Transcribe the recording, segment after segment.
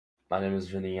My name is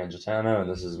Vinny Angitano, and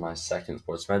this is my second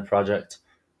sports med project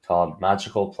called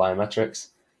Magical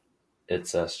Plyometrics.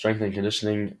 It's a strength and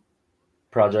conditioning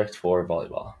project for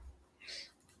volleyball.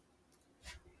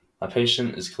 My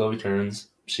patient is Chloe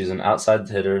Kearns. She's an outside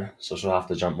hitter, so she'll have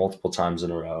to jump multiple times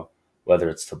in a row, whether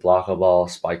it's to block a ball,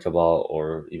 spike a ball,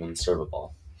 or even serve a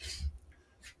ball.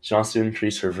 She wants to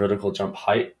increase her vertical jump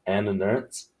height and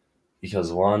endurance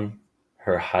because, one,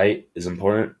 her height is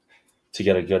important to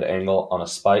get a good angle on a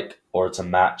spike or to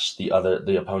match the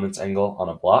opponent's angle on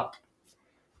a block.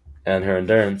 And her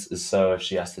endurance is so if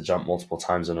she has to jump multiple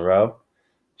times in a row,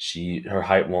 her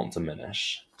height won't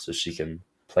diminish, so she can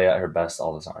play at her best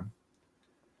all the time.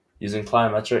 Using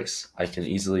plyometrics, I can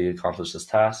easily accomplish this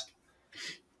task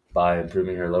by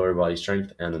improving her lower body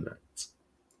strength and endurance.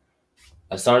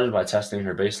 I started by testing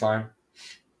her baseline,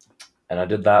 and I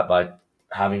did that by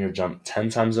having her jump 10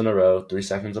 times in a row, 3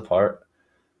 seconds apart.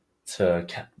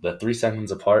 The 3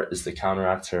 seconds apart is to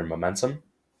counteract her momentum,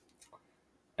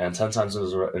 and 10 times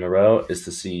in a row is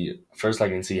to see, first I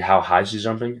can see how high she's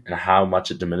jumping and how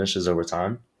much it diminishes over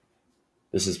time.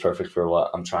 This is perfect for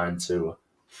what I'm trying to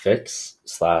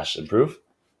fix/improve.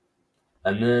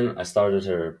 And then I started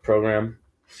her program,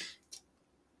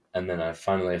 and then I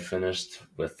finally finished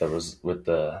with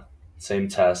the same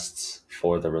tests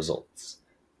for the results.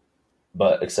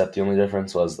 But except the only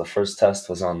difference was the first test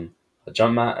was on a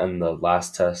jump mat, and the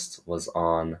last test was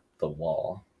on the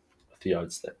wall with the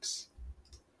yardsticks.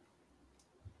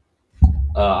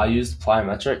 I used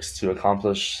plyometrics to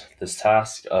accomplish this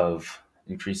task of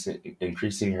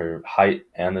increasing her height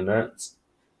and endurance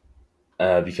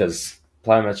because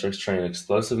plyometrics train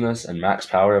explosiveness and max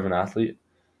power of an athlete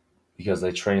because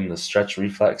they train the stretch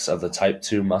reflex of the type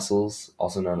 2 muscles,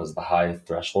 also known as the high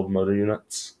threshold motor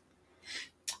units.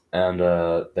 And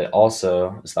they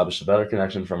also establish a better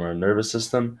connection from our nervous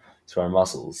system to our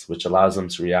muscles, which allows them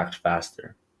to react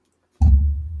faster.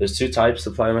 There's 2 types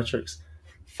of plyometrics.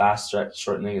 Fast stretch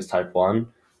shortening is type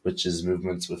 1, which is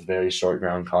movements with very short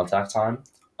ground contact time,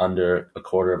 under a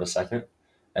quarter of a second.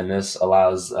 And this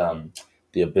allows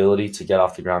the ability to get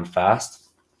off the ground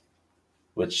fast,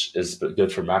 which is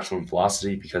good for maximum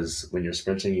velocity because when you're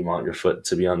sprinting, you want your foot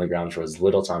to be on the ground for as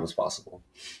little time as possible,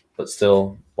 but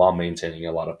still while maintaining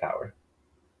a lot of power.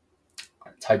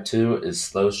 Type 2 is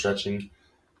slow stretch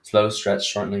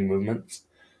shortening movements.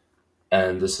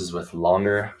 And this is with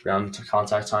longer ground to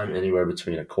contact time, anywhere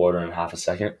between a quarter and half a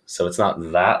second. So it's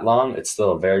not that long. It's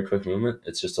still a very quick movement.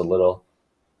 It's just a little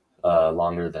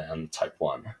longer than type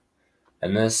 1.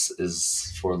 And this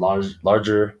is for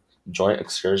larger joint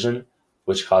excursion,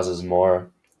 which causes more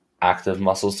active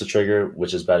muscles to trigger,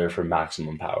 which is better for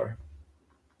maximum power.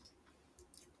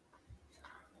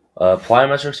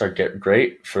 Plyometrics are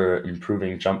great for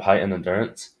improving jump height and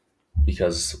endurance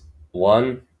because,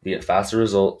 1, we get faster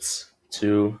results.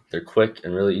 2, they're quick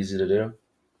and really easy to do.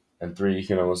 And 3, you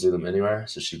can almost do them anywhere,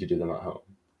 so she could do them at home.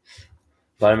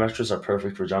 Plyometrics are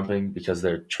perfect for jumping because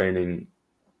they're training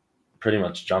pretty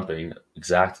much jumping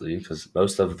exactly, because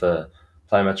most of the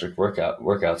plyometric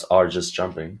workouts are just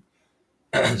jumping,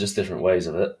 just different ways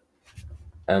of it.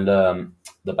 And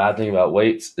the bad thing about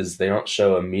weights is they don't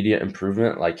show immediate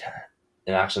improvement like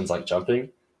in actions like jumping.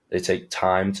 They take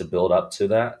time to build up to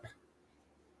that.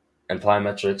 And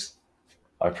plyometrics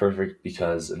are perfect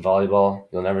because in volleyball,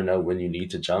 you'll never know when you need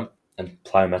to jump, and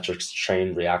plyometrics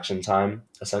train reaction time,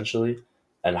 essentially,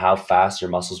 and how fast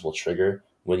your muscles will trigger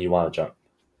when you want to jump.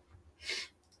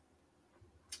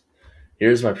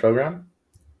 Here's my program.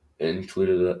 It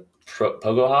included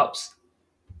pogo hops.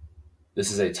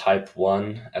 This is a type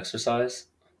 1 exercise.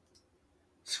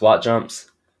 Squat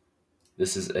jumps.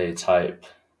 This is a type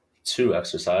 2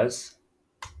 exercise.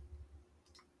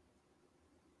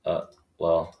 It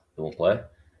won't play.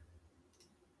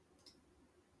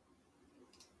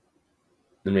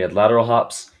 Then we had lateral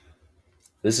hops.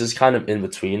 This is kind of in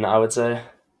between, I would say,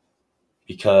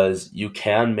 because you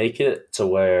can make it to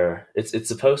where it's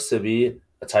supposed to be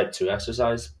a type 2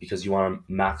 exercise because you want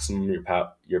to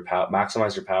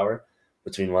maximize your power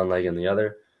between one leg and the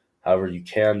other. However, you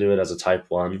can do it as a type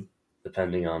 1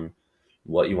 depending on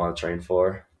what you want to train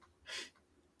for.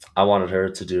 I wanted her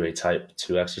to do a type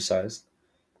 2 exercise.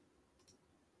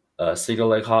 Single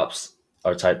leg hops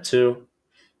are type 2,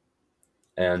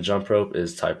 and jump rope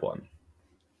is type 1.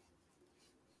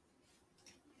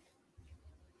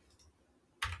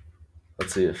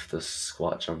 Let's see if the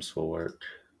squat jumps will work.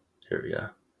 Here we go.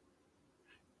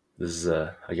 This is,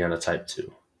 again, a type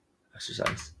 2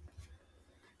 exercise.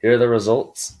 Here are the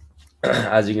results.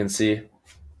 As you can see,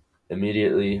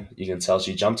 immediately you can tell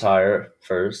she jumped higher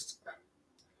first,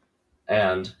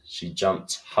 and she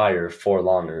jumped higher for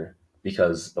longer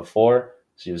because before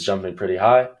She was jumping pretty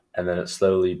high, and then it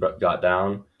slowly got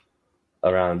down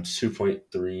around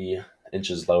 2.3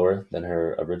 inches lower than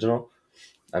her original.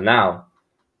 And now,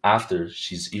 after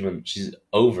she's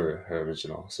over her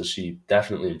original, so she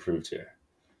definitely improved here.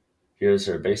 Here's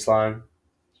her baseline,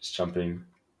 just jumping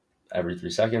every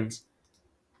 3 seconds,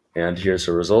 and here's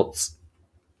her results.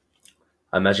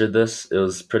 I measured this. It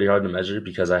was pretty hard to measure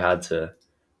because I had to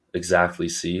exactly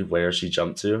see where she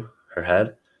jumped to, her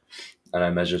head, and I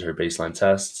measured her baseline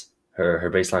tests, her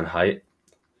baseline height,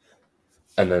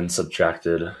 and then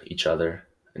subtracted each other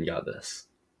and got this.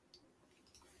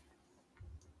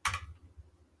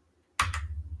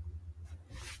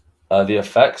 The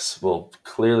effects will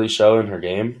clearly show in her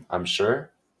game, I'm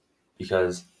sure,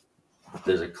 because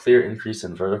there's a clear increase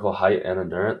in vertical height and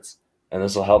endurance, and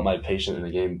this will help my patient in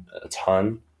the game a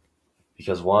ton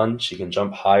because one, she can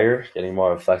jump higher, getting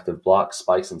more effective blocks,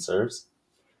 spikes, and serves,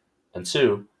 and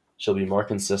two, she'll be more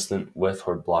consistent with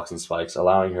her blocks and spikes,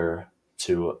 allowing her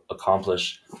to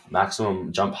accomplish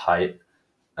maximum jump height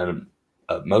and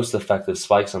most effective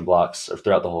spikes and blocks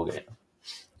throughout the whole game.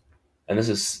 And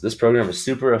this program is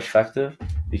super effective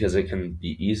because it can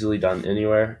be easily done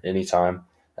anywhere, anytime,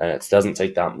 and it doesn't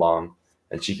take that long.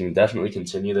 And she can definitely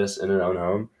continue this in her own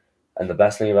home. And the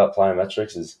best thing about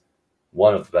plyometrics is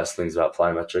one of the best things about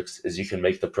plyometrics is you can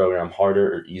make the program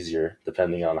harder or easier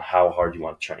depending on how hard you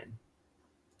want to train.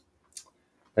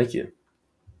 Thank you.